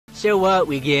So what?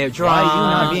 We get drunk. Why are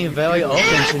you not being very open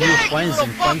to new friends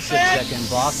and friendships that can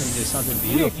blossom into something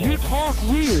beautiful? You talk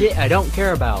weird. Shit, I don't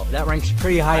care about. That ranks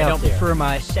pretty high up there. I don't prefer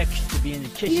my sex to be in the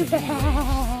kitchen.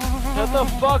 Shut the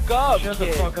fuck up, Shut the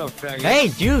fuck up, faggot. Hey,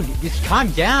 dude, just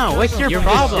calm down. What's your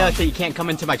problem? Just that you can't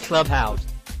come into my clubhouse.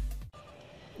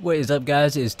 What is up,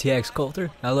 guys? It's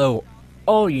TxColter. Hello,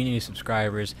 all you new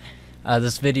subscribers.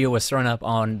 This video was thrown up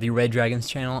on the Red Dragons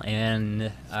channel,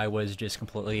 and I was just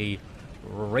completely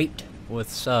raped with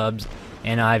subs,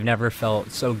 and I've never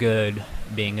felt so good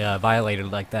being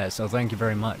violated like that, so thank you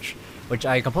very much. Which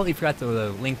I completely forgot to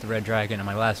link the Red Dragon in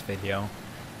my last video,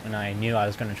 and I knew I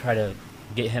was going to try to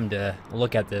get him to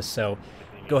look at this, so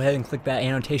go ahead and click that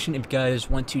annotation if you guys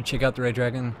want to check out the Red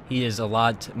Dragon. He is a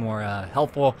lot more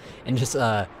helpful, and just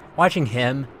watching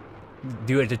him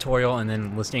do a tutorial and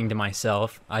then listening to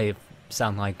myself, I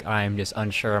sound like I'm just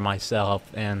unsure of myself,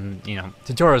 and you know,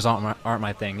 tutorials aren't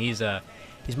my thing.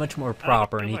 He's much more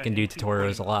proper, and he can do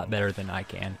tutorials a lot better than I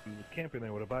can.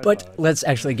 But let's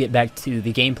actually get back to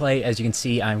the gameplay. As you can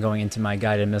see, I'm going into my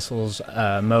guided missiles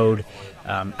mode.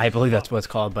 I believe that's what it's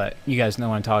called, but you guys know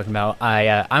what I'm talking about.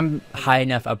 I'm high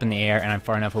enough up in the air, and I'm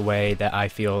far enough away that I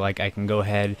feel like I can go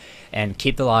ahead and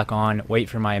keep the lock on, wait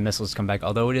for my missiles to come back,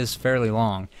 although it is fairly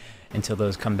long until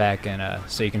those come back, and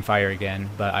so you can fire again.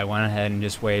 But I went ahead and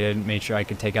just waited, made sure I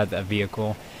could take out that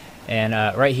vehicle, and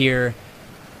right here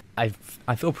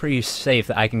I feel pretty safe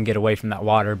that I can get away from that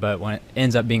water. But when it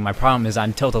ends up being my problem is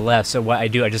I'm tilted left, so what I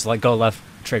do, I just let go left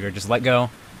trigger, just let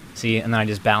go, see, and then I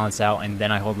just balance out, and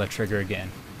then I hold left trigger again.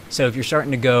 So if you're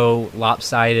starting to go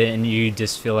lopsided and you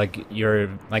just feel like you're,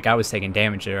 like I was taking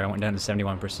damage there, I went down to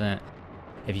 71%.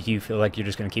 If you feel like you're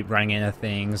just going to keep running into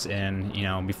things, and you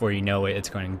know, before you know it, it's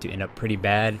going to end up pretty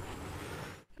bad,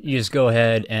 you just go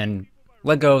ahead and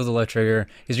let go of the left trigger,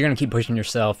 because you're going to keep pushing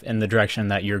yourself in the direction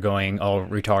that you're going all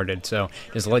retarded. So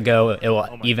just let go, it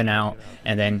will even out,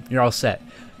 and then you're all set.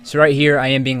 So right here, I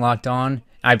am being locked on.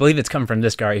 I believe it's coming from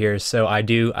this guy right here, so I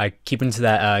keep into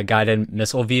that guided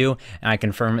missile view, and I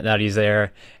confirm that he's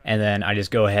there, and then I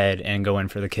just go ahead and go in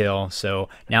for the kill. So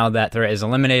now that threat is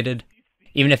eliminated,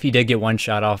 even if he did get one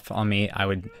shot off on me, I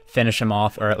would finish him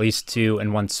off, or at least two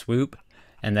in one swoop,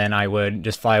 and then I would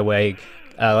just fly away,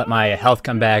 let my health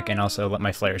come back, and also let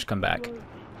my flares come back.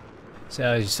 So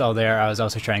as you saw there, I was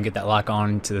also trying to get that lock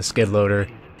on to the skid loader,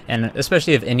 and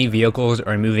especially if any vehicles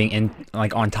are moving in,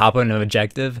 like on top of an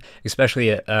objective,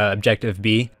 especially objective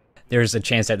B, there's a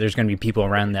chance that there's going to be people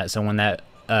around that. So when that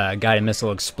guided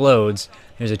missile explodes,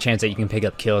 there's a chance that you can pick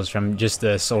up kills from just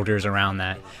the soldiers around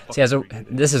that. See,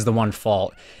 this is the one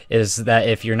fault, is that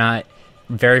if you're not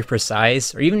very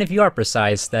precise, or even if you are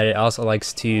precise, that it also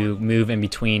likes to move in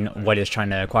between what it's trying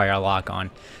to acquire a lock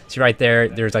on. See right there,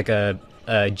 there's like a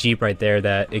Jeep right there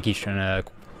that it keeps trying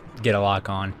to get a lock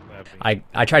on.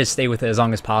 I try to stay with it as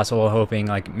long as possible, hoping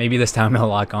like maybe this time it'll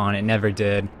lock on. It never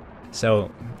did. So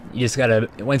you just gotta,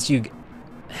 once you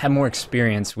have more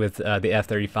experience with the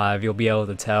F-35, you'll be able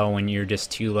to tell when you're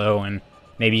just too low, and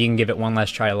maybe you can give it one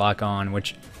last try to lock on,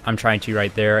 which I'm trying to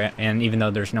right there. And even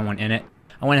though there's no one in it,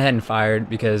 I went ahead and fired,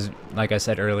 because like I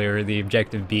said earlier, the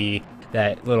objective B,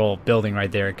 that little building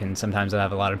right there, can sometimes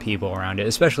have a lot of people around it,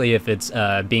 especially if it's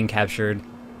being captured,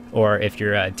 or if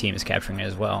your team is capturing it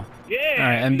as well. Yeah.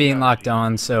 Alright, I'm being locked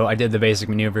on, so I did the basic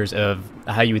maneuvers of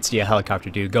how you would see a helicopter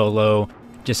do. Go low,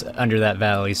 just under that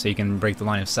valley, so you can break the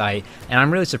line of sight. And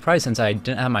I'm really surprised, since I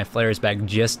didn't have my flares back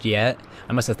just yet.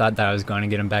 I must have thought that I was going to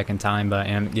get them back in time, but I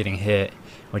ended up getting hit,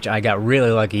 which I got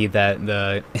really lucky that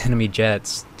the enemy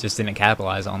jets just didn't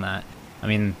capitalize on that. I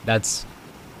mean, that's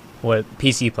what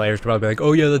PC players would probably be like,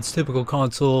 oh yeah, that's typical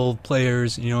console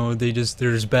players, you know, they're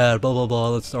just bad, blah blah blah,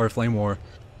 let's start a flame war.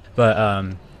 But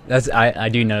I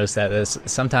do notice that this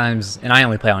sometimes, and I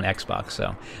only play on Xbox,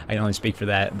 so I can only speak for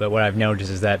that, but what I've noticed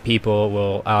is that people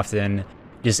will often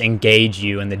just engage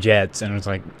you in the jets, and it's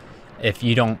like, if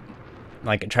you don't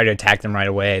like try to attack them right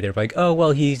away, they're like, oh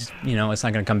well, he's, you know, it's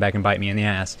not going to come back and bite me in the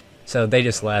ass. So they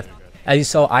just left. As you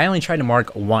saw, I only tried to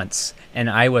mark once, and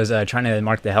I was trying to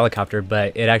mark the helicopter,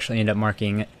 but it actually ended up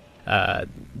marking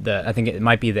I think it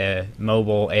might be the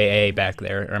mobile AA back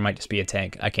there, or it might just be a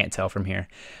tank. I can't tell from here.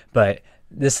 But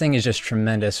this thing is just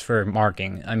tremendous for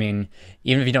marking. I mean,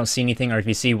 even if you don't see anything, or if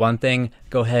you see one thing,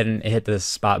 go ahead and hit the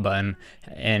spot button,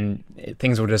 and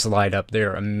things will just light up.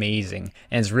 They're amazing,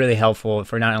 and it's really helpful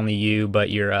for not only you, but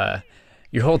your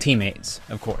whole teammates,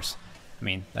 of course. I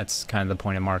mean, that's kind of the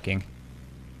point of marking.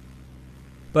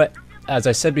 But as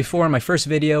I said before in my first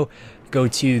video, go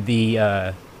to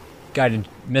the guided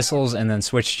missiles and then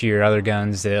switch to your other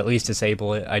guns to at least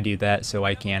disable it. I do that so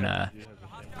I can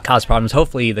cause problems.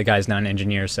 Hopefully the guy's not an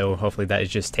engineer, so hopefully that is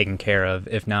just taken care of.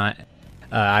 If not,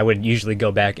 I would usually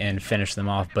go back and finish them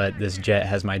off, but this jet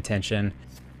has my attention.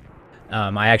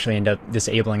 I actually ended up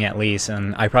disabling at least,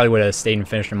 and I probably would have stayed and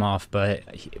finished him off, but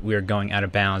we were going out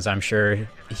of bounds. I'm sure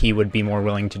he would be more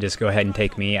willing to just go ahead and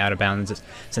take me out of bounds,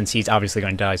 since he's obviously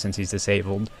going to die since he's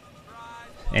disabled.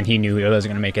 And he knew he wasn't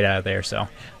going to make it out of there, so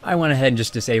I went ahead and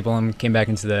just disabled him, came back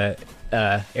into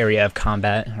the area of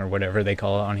combat, or whatever they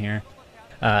call it on here.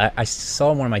 I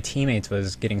saw one of my teammates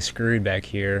was getting screwed back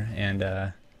here, and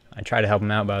I tried to help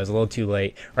him out, but I was a little too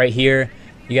late. Right here,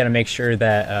 you got to make sure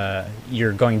that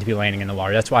you're going to be landing in the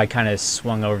water. That's why I kind of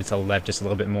swung over to the left just a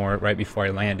little bit more right before I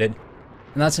landed.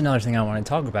 And that's another thing I want to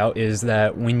talk about, is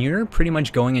that when you're pretty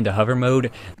much going into hover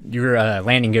mode, your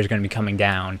landing gear is going to be coming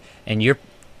down, and you're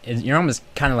almost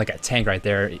kind of like a tank right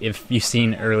there. If you've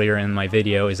seen earlier in my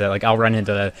video, is that like I'll run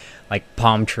into like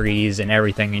palm trees and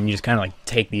everything, and you just kind of like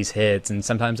take these hits, and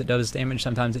sometimes it does damage,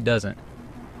 sometimes it doesn't.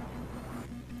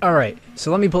 Alright,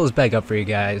 so let me pull this back up for you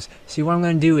guys. See, what I'm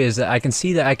going to do is I can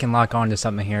see that I can lock on to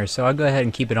something here, so I'll go ahead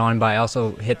and keep it on, but I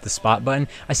also hit the spot button.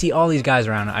 I see all these guys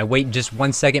around. I wait just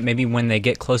 1 second, maybe when they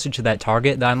get closer to that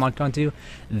target that I'm locked onto,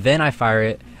 then I fire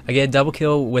it. I get a double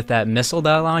kill with that missile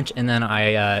that I launch, and then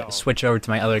I switch over to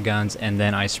my other guns, and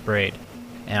then I sprayed.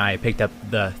 And I picked up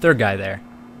the third guy there.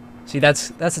 See, that's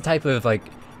the type of, like,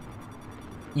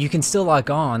 you can still lock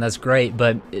on, that's great,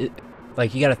 but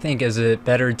like, you gotta think, is it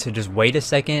better to just wait a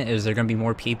second? Is there gonna be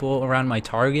more people around my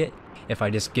target if I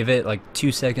just give it like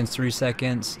 2 seconds, 3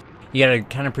 seconds? You gotta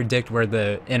kind of predict where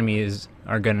the enemies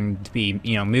are going to be,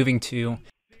 you know, moving to.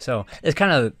 So it's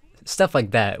kind of stuff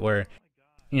like that where,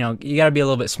 you know, you gotta be a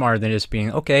little bit smarter than just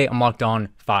being, okay, I'm locked on,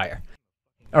 fire.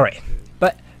 Alright,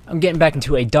 but I'm getting back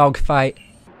into a dogfight.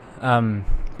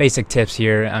 Basic tips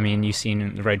here. I mean, you've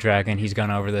seen the Red Dragon, he's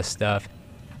gone over this stuff.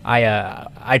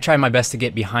 I try my best to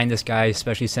get behind this guy,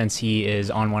 especially since he is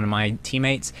on one of my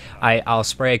teammates. I'll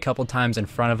spray a couple times in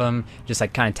front of him, just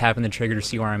like kind of tapping the trigger to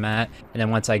see where I'm at, and then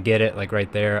once I get it, like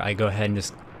right there, I go ahead and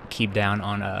just keep down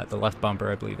on the left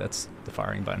bumper. I believe that's the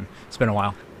firing button. It's been a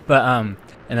while, but and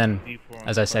then,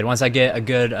 as I said, once I get a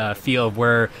good feel of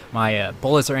where my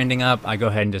bullets are ending up, I go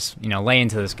ahead and just, you know, lay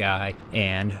into this guy,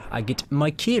 and I get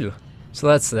my kill. So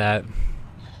that's that.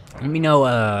 Let me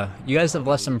know, you guys have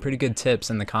left some pretty good tips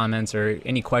in the comments, or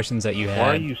any questions that you had. Why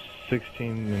are you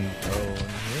 16-0?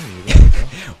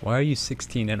 Why are you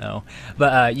 16-0?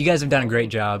 But you guys have done a great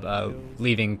job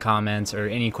leaving comments or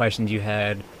any questions you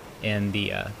had in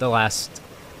the last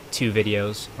 2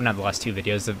 videos. Well, not the last 2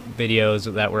 videos, the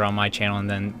videos that were on my channel, and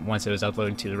then once it was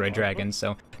uploaded to the Red Dragon.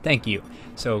 So thank you.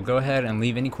 So go ahead and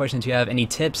leave any questions you have, any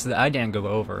tips that I didn't go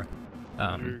over.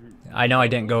 I know I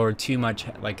didn't go over too much,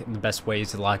 like the best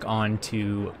ways to lock on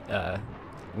to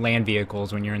land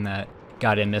vehicles when you're in that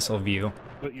goddamn missile view.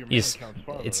 But your It's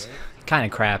kind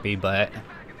of crappy, but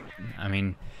I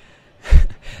mean,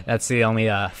 that's the only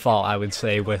fault I would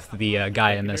say with the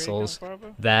Gaia missiles.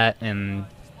 That, and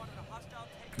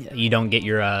you don't get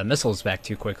your missiles back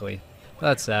too quickly. But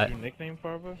that's that.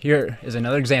 Here is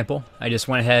another example. I just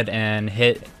went ahead and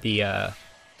hit the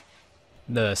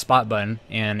spot button,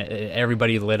 and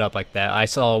everybody lit up like that. I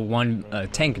saw one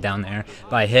tank down there,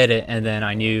 but I hit it, and then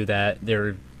I knew that there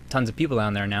were tons of people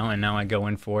down there now, and now I go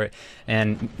in for it.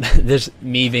 And this,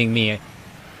 me being me,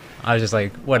 I was just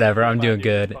like, whatever, I'm doing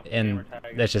good, and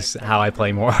that's just how I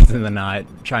play more often than not,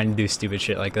 trying to do stupid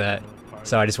shit like that.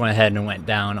 So I just went ahead and went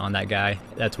down on that guy.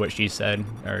 That's what she said,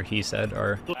 or he said,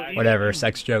 or whatever,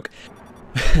 sex joke.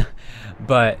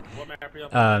 But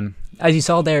as you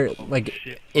saw there, like,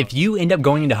 if you end up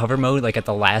going into hover mode like at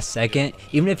the last second,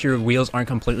 even if your wheels aren't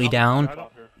completely down,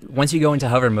 once you go into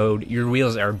hover mode, your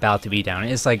wheels are about to be down.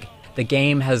 It's like the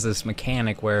game has this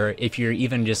mechanic where if you're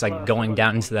even just like going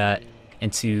down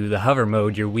into the hover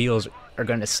mode, your wheels are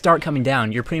going to start coming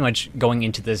down. You're pretty much going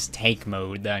into this tank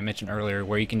mode that I mentioned earlier,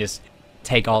 where you can just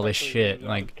take all this shit.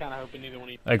 Like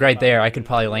right there, I could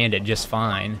probably land it just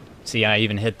fine. See, I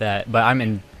even hit that, but I'm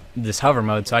in this hover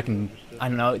mode, so I don't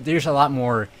know, there's a lot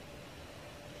more,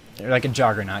 they're like a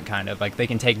juggernaut kind of, like they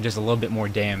can take just a little bit more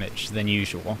damage than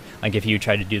usual. Like if you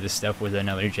tried to do this stuff with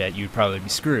another jet, you'd probably be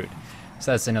screwed.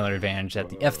 So that's another advantage that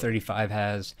the F-35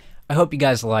 has. I hope you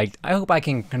guys liked. I hope I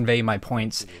can convey my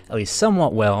points at least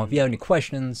somewhat well. If you have any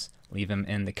questions, leave them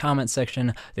in the comment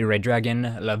section. The Red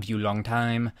Dragon, love you long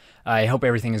time. I hope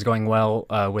everything is going well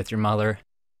with your mother.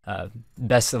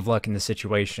 Best of luck in the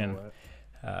situation.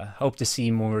 Hope to see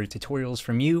more tutorials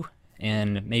from you,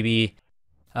 and maybe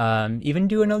even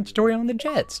do another tutorial on the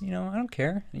jets. You know, I don't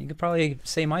care. You could probably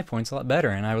say my points a lot better,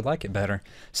 and I would like it better.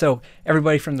 So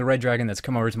everybody from the Red Dragon that's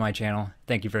come over to my channel,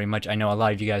 thank you very much. I know a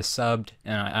lot of you guys subbed,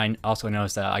 and I also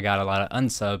noticed that I got a lot of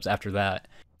unsubs after that.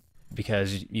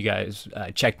 because you guys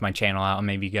checked my channel out, and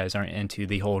maybe you guys aren't into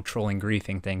the whole trolling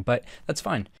griefing thing, but that's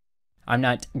fine. I'm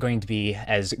not going to be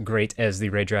as great as the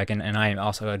Red Dragon, and I am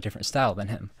also a different style than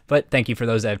him. But thank you for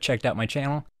those that have checked out my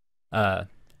channel. Love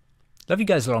you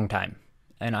guys a long time,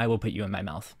 and I will put you in my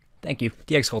mouth. Thank you.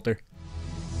 TxColter.